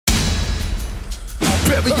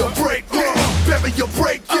bury your break, yeah. Bury your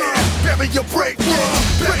break, yeah. Bury your break,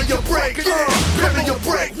 yeah. Bury your break, yeah. Bury your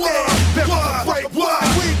break, yeah. Bury your break,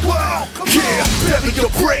 yeah. Bury your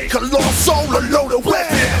break. A lost soul, a loaded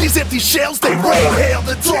weapon. These empty shells, they rain hail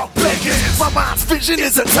the dark beckons. My mind's vision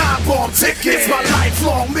is a time bomb ticket. It's my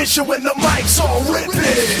lifelong mission when the mic's all ripping.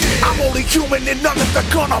 I'm only human and none of the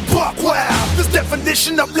gonna buck wow. This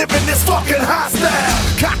definition of living is fucking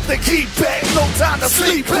hostile. Cock the key back, no time to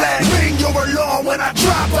sleep back. Ring your alarm when I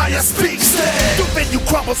drive by your speak stand. The venue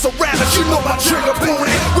crumbles around us, you know my trigger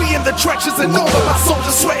booted. We in the trenches and all of my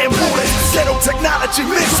soldiers sweating bullets. Ghetto technology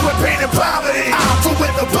mixed with pain and poverty. I'm from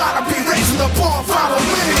where the bottom be raising the bar, follow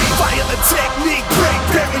me. Fire the technique, break,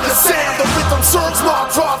 bury the sound. The rhythm serves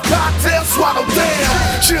Molotov cocktails, swallow down.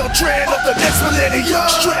 Children of the next millennium,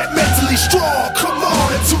 strapped mentally strong. Come on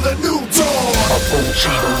into the new dawn. A full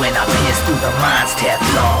chamber when I pierce through the mind's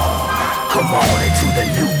Teflon. Come on into the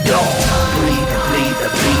new dawn. Breathe and bleed the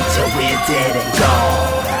beat till we're dead and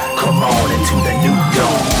gone. Come on into the new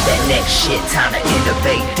dawn. That next shit, time to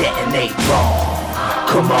innovate, detonate wrong.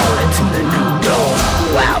 Come on into the new dawn.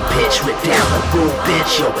 Wild pitch, rip down the roof,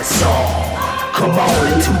 bitch, yo, it's on. Come on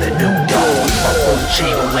into the new dawn. A full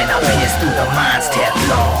chamber when I pierce through the mind's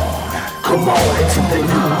Teflon. Come on into the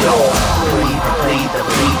new dawn. Breathe and bleed the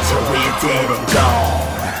beat till we're dead and gone.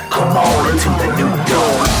 Come on into the new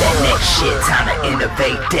dawn. That next shit, time to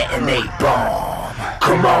innovate, detonate bomb.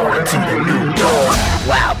 Come on into the new dawn.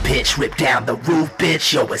 Wild pitch, rip down the roof,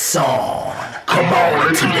 bitch, yo, it's on. Come on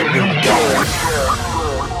into the new dawn.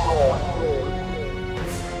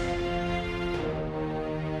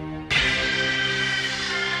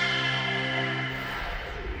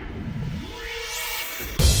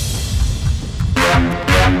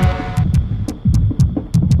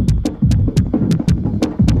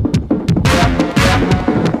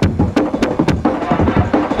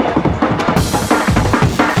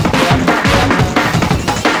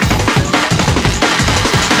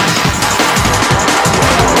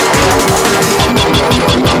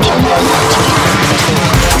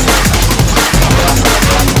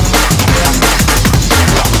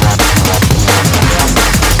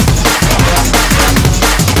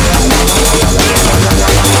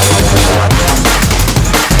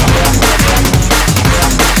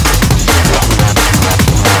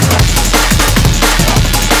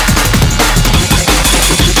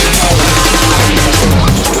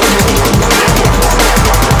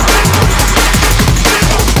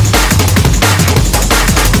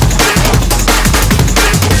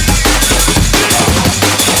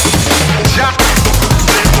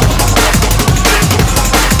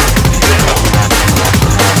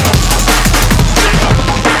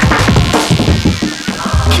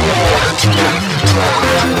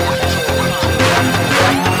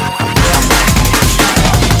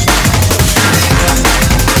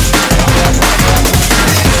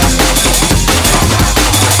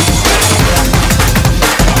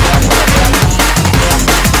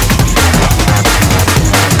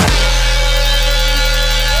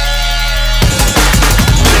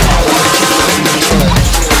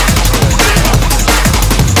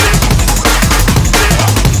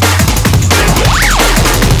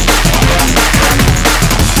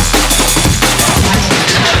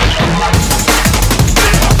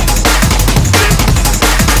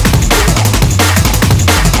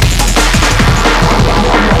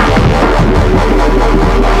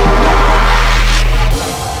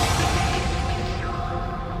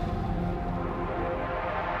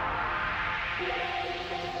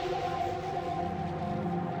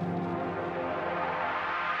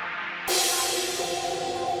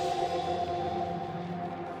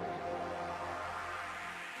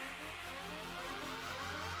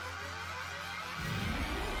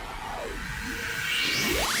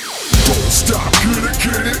 Stop,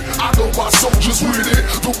 get it, I know my soldiers with it.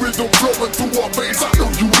 The rhythm flowing through our veins, I know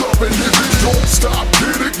you love it, live it. Don't stop,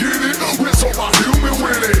 get it, where's all my human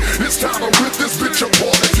with it? It's time to rip this bitch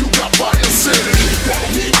apart if you got fire set it. Keep that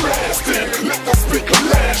heat blasting, let the speaker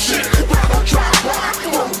lash it. Rattle drive by,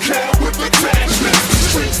 don't care with attachments.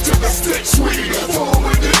 Strings to the stick, sweet,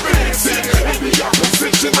 forward advancing. Any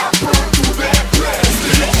opposition, I burn through that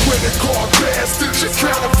plastic. Your credit card bastard, your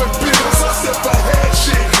counterfeit bills. I said for head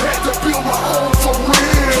shit, had to build my own for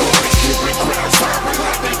real. Keeping crowds hopping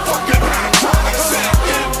like they fucking hydraulics. That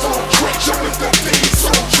infiltration with the things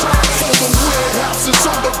so dry. For the warehouses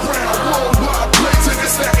underground, worldwide blazing,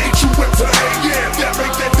 it's that H.U.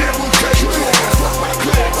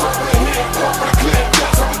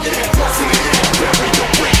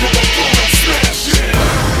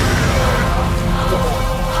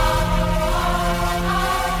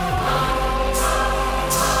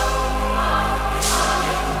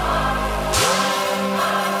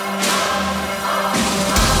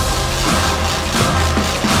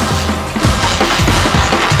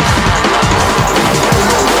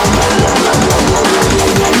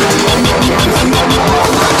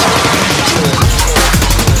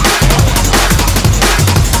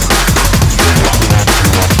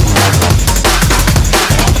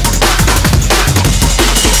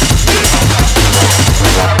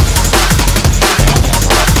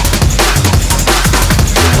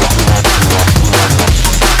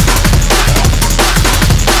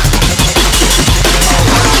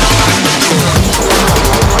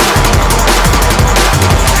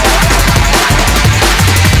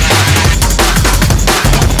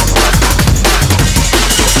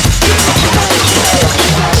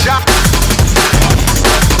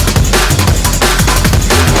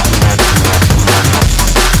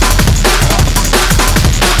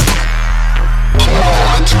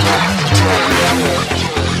 Turn it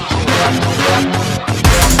on.